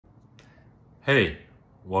Hey,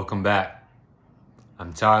 welcome back.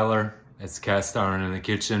 I'm Tyler. It's Cast Iron in the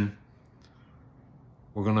Kitchen.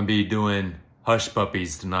 We're gonna be doing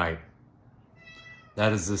Hushpuppies tonight.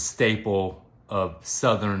 That is a staple of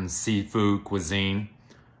Southern seafood cuisine.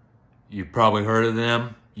 You've probably heard of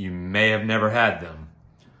them. You may have never had them.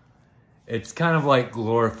 It's kind of like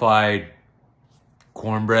glorified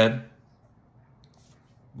cornbread.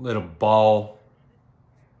 Little ball,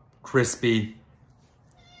 crispy,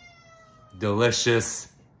 delicious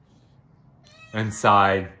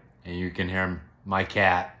inside, and you can hear my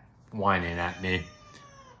cat whining at me.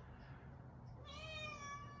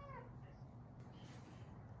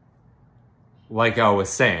 Like I was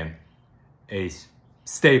saying, a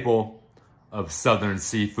staple of Southern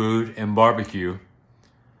seafood and barbecue,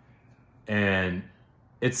 and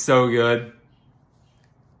it's so good.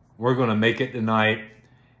 We're gonna make it tonight.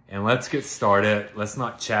 And let's get started. Let's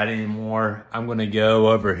not chat anymore. I'm gonna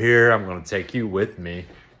go over here. I'm gonna take you with me.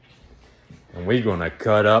 And we're gonna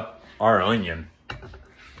cut up our onion.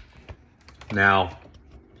 Now,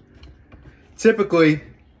 typically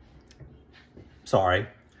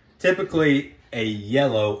a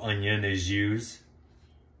yellow onion is used.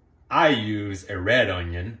 I use a red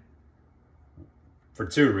onion for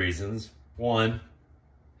two reasons. One,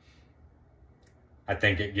 I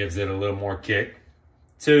think it gives it a little more kick.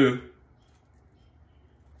 Two,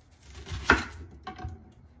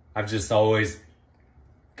 I've just always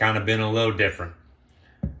kind of been a little different.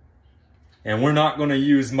 And we're not going to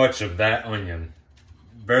use much of that onion.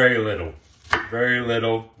 Very little. Very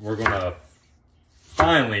little. We're going to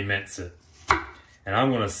finely mince it. And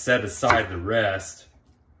I'm going to set aside the rest.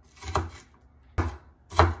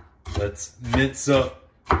 Let's mince up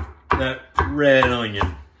that red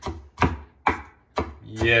onion.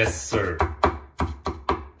 Yes, sir.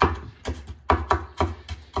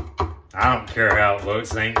 I don't care how it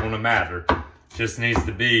looks, it ain't gonna matter. Just needs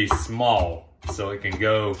to be small so it can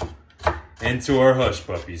go into our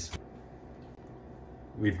Hushpuppies.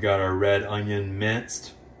 We've got our red onion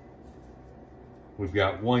minced. We've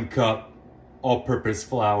got 1 cup all-purpose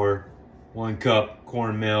flour, 1 cup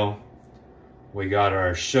cornmeal. We got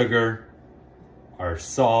our sugar, our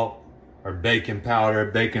salt, our baking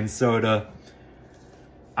powder, baking soda.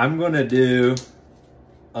 I'm gonna do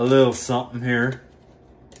a little something here.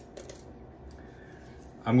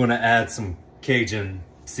 I'm gonna add some Cajun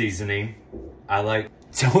seasoning. I like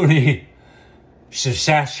Tony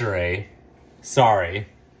Chachere. Sorry.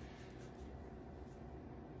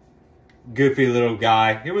 Goofy little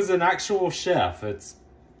guy. He was an actual chef. It's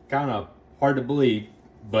kind of hard to believe,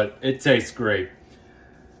 but it tastes great.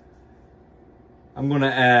 I'm gonna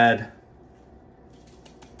add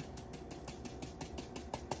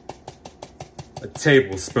a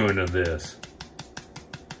tablespoon of this.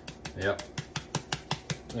 Yep.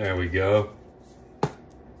 There we go.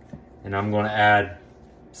 And I'm going to add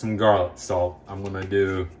some garlic salt. I'm going to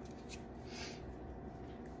do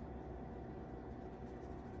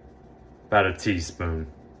about a teaspoon.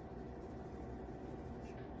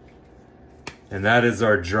 And that is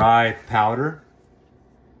our dry powder.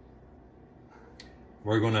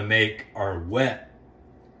 We're going to make our wet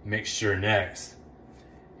mixture next.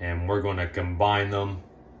 And we're going to combine them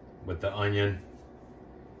with the onion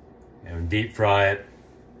and deep fry it.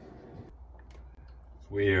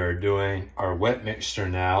 We are doing our wet mixture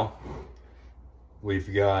now.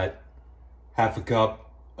 We've got 1/2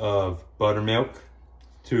 cup of buttermilk,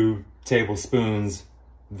 2 tablespoons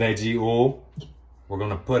veggie oil. We're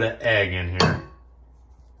gonna put an egg in here.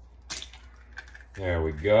 There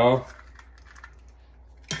we go.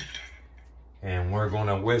 And we're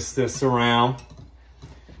gonna whisk this around.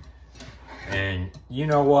 And you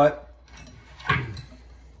know what?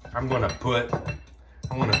 I'm gonna put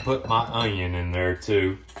my onion in there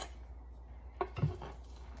too.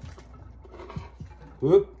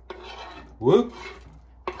 Whoop, whoop.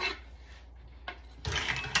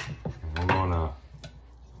 We're gonna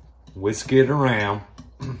whisk it around.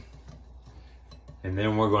 And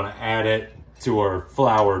then we're gonna add it to our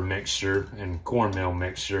flour mixture and cornmeal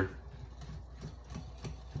mixture.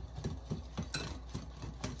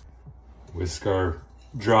 Whisk our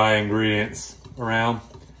dry ingredients around.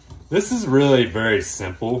 This is really very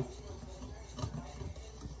simple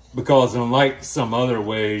because unlike some other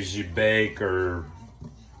ways you bake or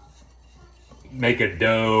make a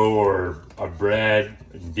dough or a bread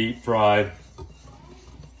and deep fry,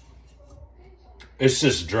 it's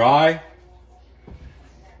just dry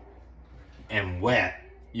and wet.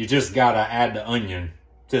 You just gotta add the onion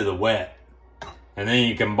to the wet and then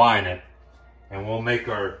you combine it, and we'll make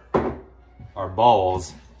our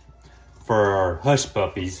balls for our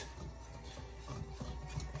Hushpuppies.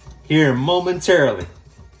 here momentarily.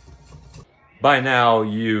 By now,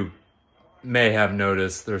 you may have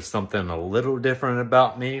noticed there's something a little different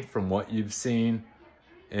about me from what you've seen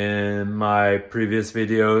in my previous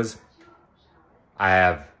videos. I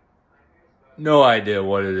have no idea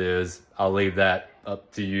what it is. I'll leave that up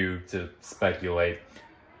to you to speculate.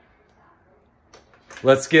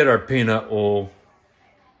 Let's get our peanut oil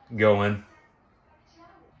going.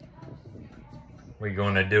 We're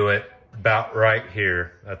gonna do it about right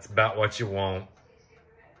here. That's about what you want.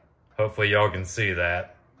 Hopefully y'all can see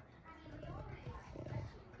that.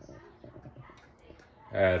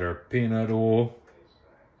 Add our peanut oil.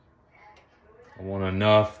 I want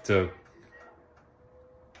enough to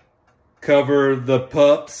cover the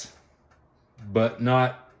pups, but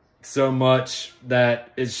not so much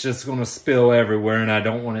that it's just gonna spill everywhere, and I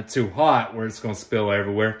don't want it too hot where it's gonna spill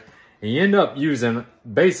everywhere. And you end up using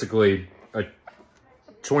basically a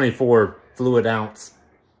 24 fluid ounce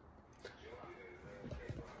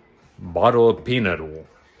bottle of peanut oil.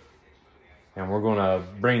 And we're gonna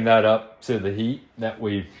bring that up to the heat that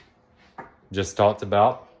we just talked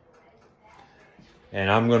about.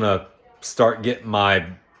 And I'm gonna start getting my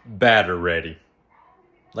batter ready.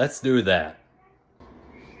 Let's do that.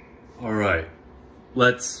 All right,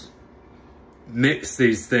 let's mix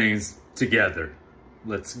these things together.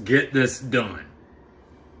 Let's get this done.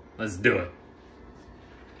 Let's do it.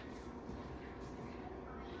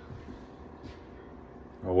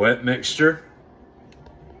 A wet mixture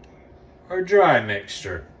or dry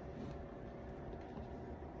mixture?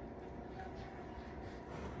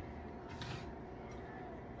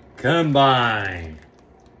 Combine.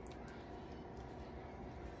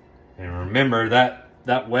 And remember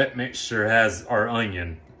that wet mixture has our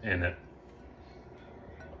onion in it.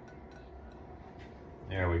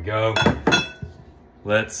 There we go.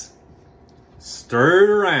 Let's stir it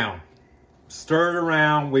around. Stir it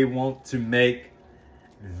around. We want to make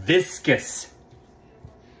viscous.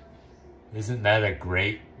 Isn't that a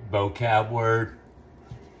great vocab word?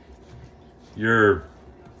 Your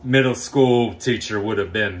middle school teacher would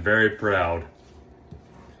have been very proud.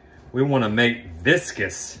 We want to make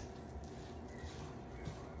viscous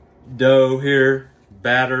dough here,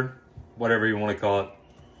 batter, whatever you want to call it,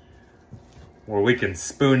 where we can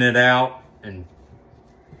spoon it out and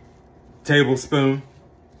tablespoon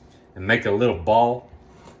and make a little ball.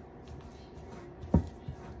 And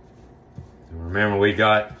remember, we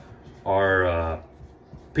got our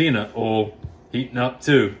peanut oil heating up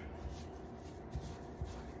too.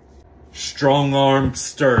 Strong arm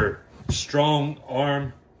stir. Strong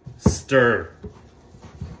arm stir.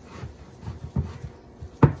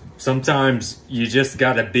 Sometimes you just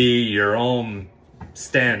gotta be your own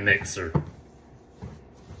stand mixer.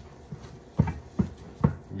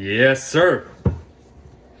 Yes, sir.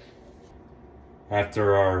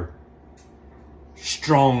 After our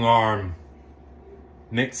strong arm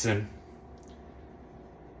mixing,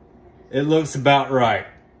 it looks about right.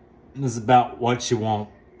 This is about what you want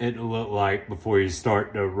it to look like before you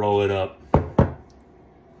start to roll it up.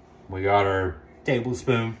 We got our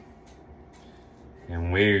tablespoon,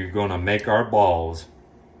 and we're gonna make our balls.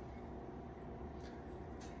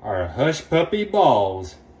 Our hush puppy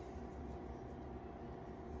balls.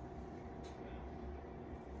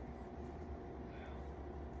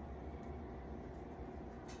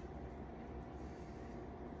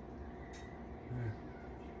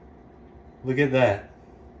 Look at that.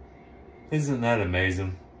 Isn't that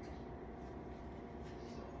amazing?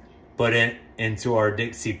 Put it into our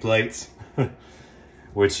Dixie plates,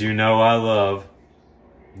 which you know I love.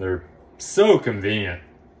 They're so convenient.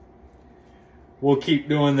 We'll keep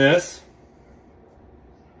doing this.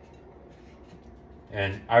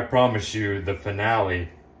 And I promise you, the finale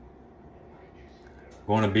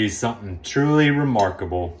going to be something truly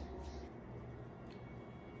remarkable.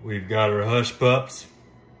 We've got our hush pups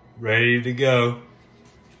ready to go.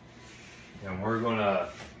 And we're gonna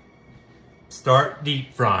start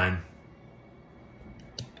deep frying.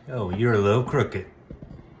 Oh, you're a little crooked.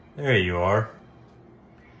 There you are.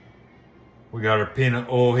 We got our peanut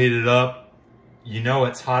oil heated up. You know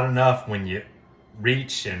it's hot enough when you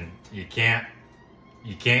reach and you can't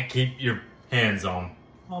keep your hands on.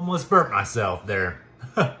 Almost burnt myself there.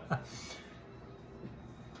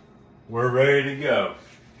 We're ready to go.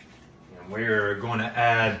 And we're going to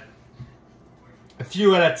add a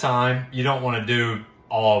few at a time. You don't want to do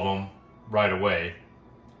all of them right away.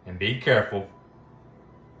 And be careful.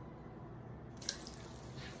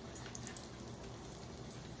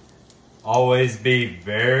 Always be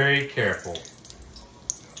very careful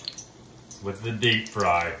with the deep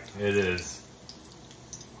fry. It has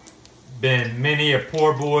been many a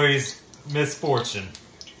poor boy's misfortune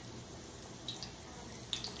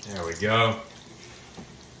There we go.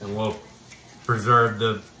 And we'll preserve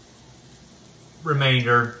the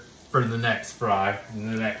remainder for the next fry,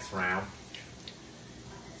 in the next round.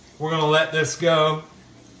 We're gonna let this go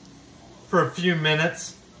for a few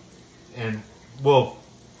minutes and we'll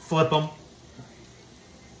flip them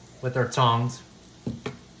with our tongs.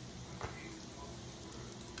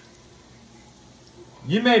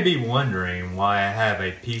 You may be wondering why I have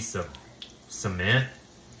a piece of cement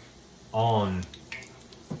on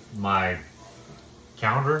my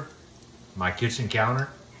counter, my kitchen counter.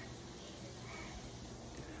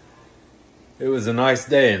 It was a nice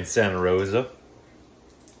day in Santa Rosa.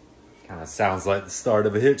 Kind of sounds like the start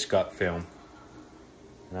of a Hitchcock film.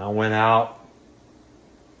 And I went out,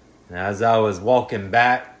 and as I was walking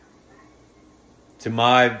back to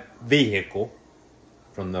my vehicle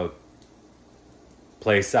from the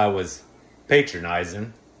place I was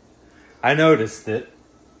patronizing, I noticed it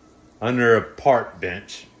under a park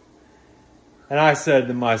bench. And I said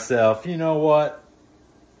to myself, you know what?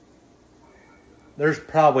 There's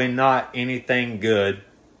probably not anything good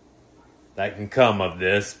that can come of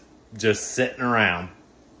this just sitting around.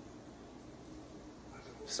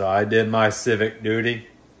 So I did my civic duty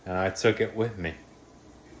and I took it with me.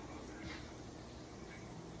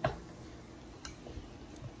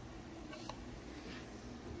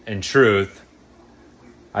 In truth,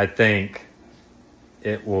 I think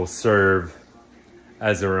it will serve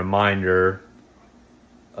as a reminder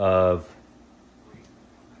of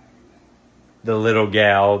the little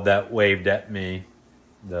gal that waved at me,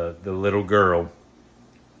 the little girl.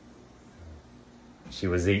 She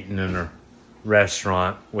was eating in a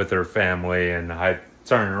restaurant with her family, and I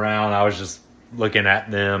turned around, I was just looking at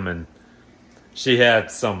them, and she had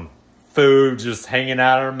some food just hanging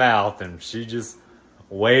out of her mouth, and she just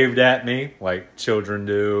waved at me like children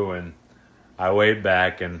do, and I waved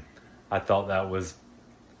back, and I thought that was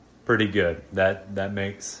pretty good. That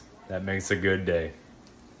makes a good day.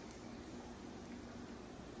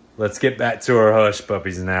 Let's get back to our hush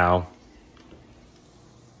puppies now.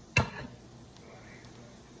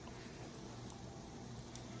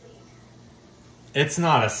 It's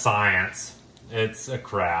not a science, it's a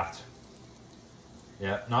craft.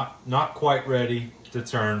 Yeah, not quite ready to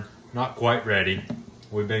turn, not quite ready.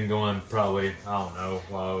 We've been going probably, I don't know,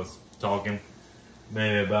 while I was talking,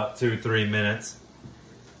 maybe about 2-3 minutes.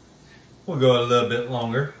 We'll go a little bit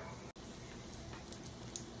longer.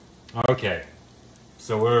 Okay,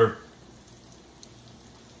 so we're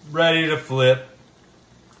ready to flip.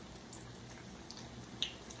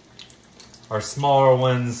 Our smaller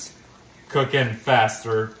ones cooking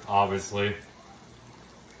faster, obviously.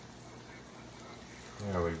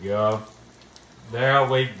 There we go. There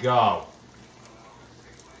we go.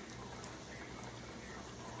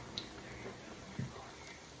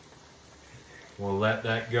 We'll let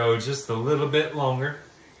that go just a little bit longer.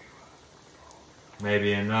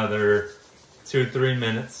 Maybe another 2-3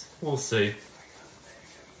 minutes. We'll see.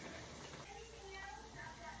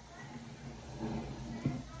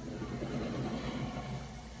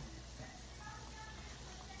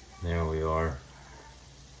 There we are.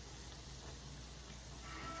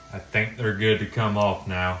 I think they're good to come off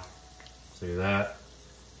now. See that?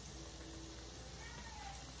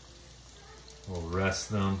 We'll rest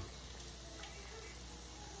them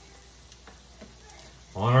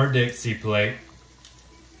on our Dixie plate.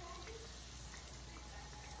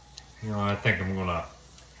 You know, I think I'm gonna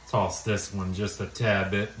toss this one just a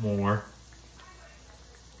tad bit more.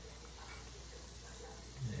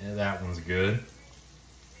 Yeah, that one's good.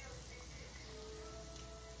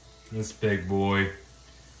 This big boy,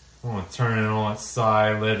 I'm gonna turn it on its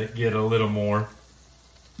side, let it get a little more.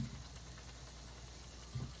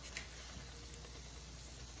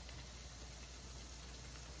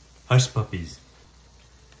 Hush puppies.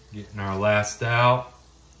 Getting our last out.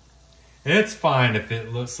 It's fine if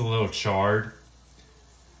it looks a little charred.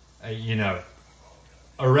 You know,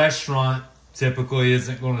 a restaurant typically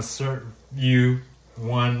isn't going to serve you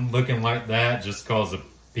one looking like that just because of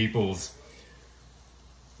people's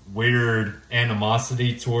weird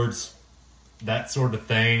animosity towards that sort of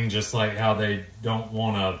thing. Just like how they don't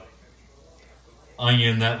want a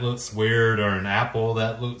onion that looks weird or an apple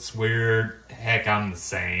that looks weird. Heck, I'm the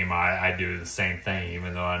same. I do the same thing,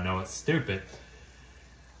 even though I know it's stupid.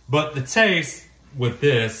 But the taste with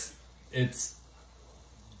this, it's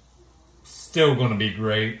still going to be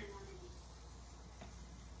great.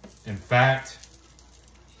 In fact,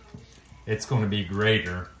 it's going to be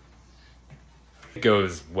greater. It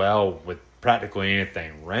goes well with practically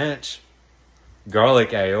anything. Ranch, garlic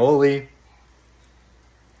aioli,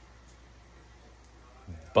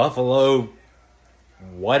 buffalo,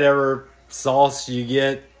 whatever sauce you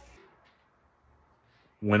get,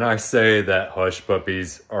 When I say that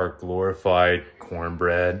Hushpuppies are glorified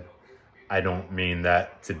cornbread, I don't mean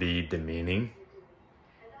that to be demeaning.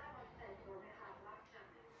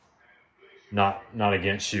 Not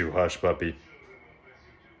against you, Hushpuppy.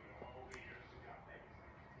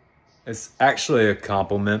 It's actually a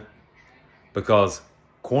compliment because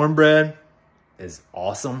cornbread is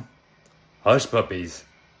awesome. Hushpuppies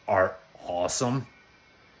are awesome.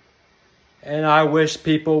 And I wish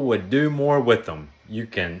people would do more with them. You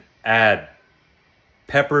can add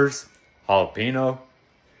peppers, jalapeno.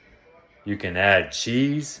 You can add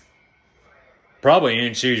cheese. Probably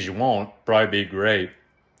any cheese you want. Probably be great.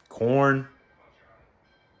 Corn.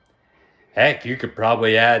 Heck, you could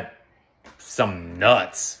probably add some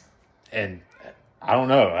nuts. And I don't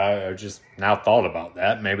know. I just now thought about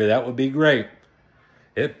that. Maybe that would be great.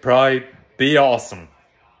 It'd probably be awesome.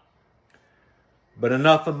 But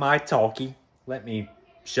enough of my talkie. Let me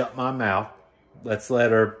shut my mouth. Let's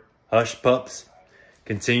let our hush pups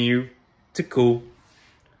continue to cool.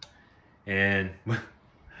 And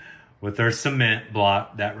with our cement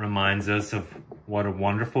block, that reminds us of what a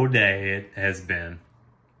wonderful day it has been.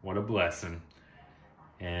 What a blessing.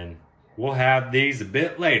 And we'll have these a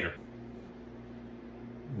bit later.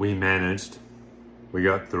 We managed. We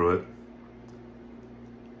got through it.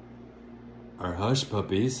 Our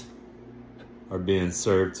Hushpuppies are being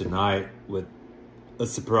served tonight with a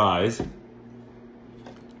surprise.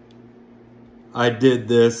 I did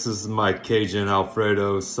this as my Cajun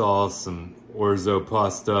Alfredo sauce and orzo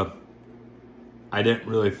pasta. I didn't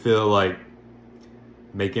really feel like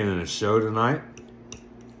making it a show tonight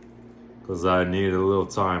because I needed a little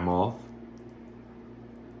time off.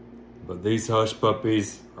 But these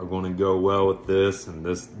Hushpuppies are going to go well with this and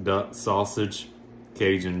this duck sausage,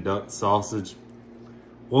 Cajun duck sausage.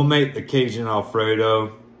 We'll make the Cajun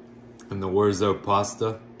Alfredo and the orzo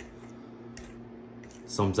pasta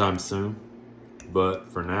sometime soon.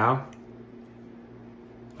 But for now,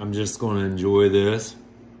 I'm just going to enjoy this.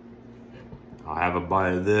 I'll have a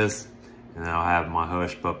bite of this, and then I'll have my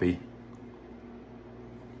Hushpuppy.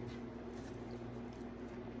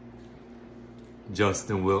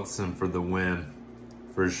 Justin Wilson for the win,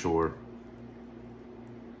 for sure.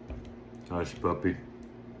 Hushpuppy.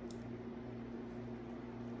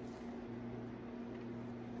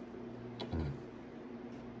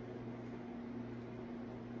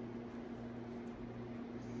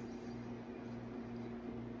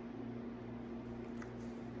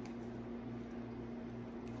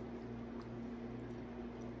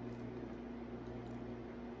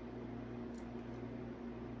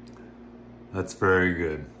 That's very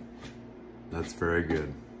good. That's very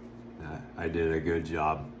good. I did a good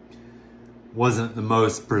job. Wasn't the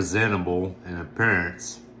most presentable in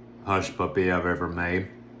appearance Hushpuppy I've ever made.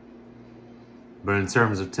 But in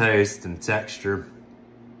terms of taste and texture,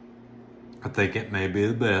 I think it may be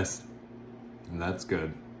the best. And that's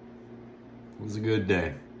good. It was a good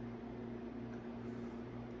day.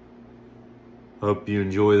 Hope you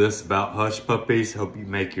enjoy this about Hushpuppies. Hope you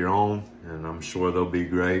make your own, and I'm sure they'll be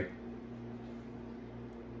great.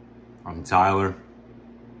 I'm Tyler.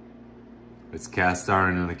 It's Cast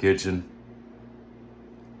Iron in the Kitchen.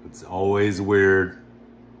 It's always weird.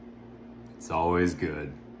 It's always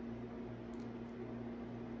good.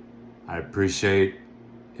 I appreciate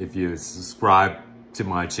if you subscribe to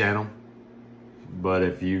my channel. But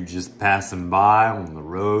if you just passing by on the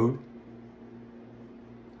road,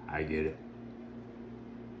 I get it.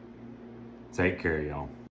 Take care, y'all.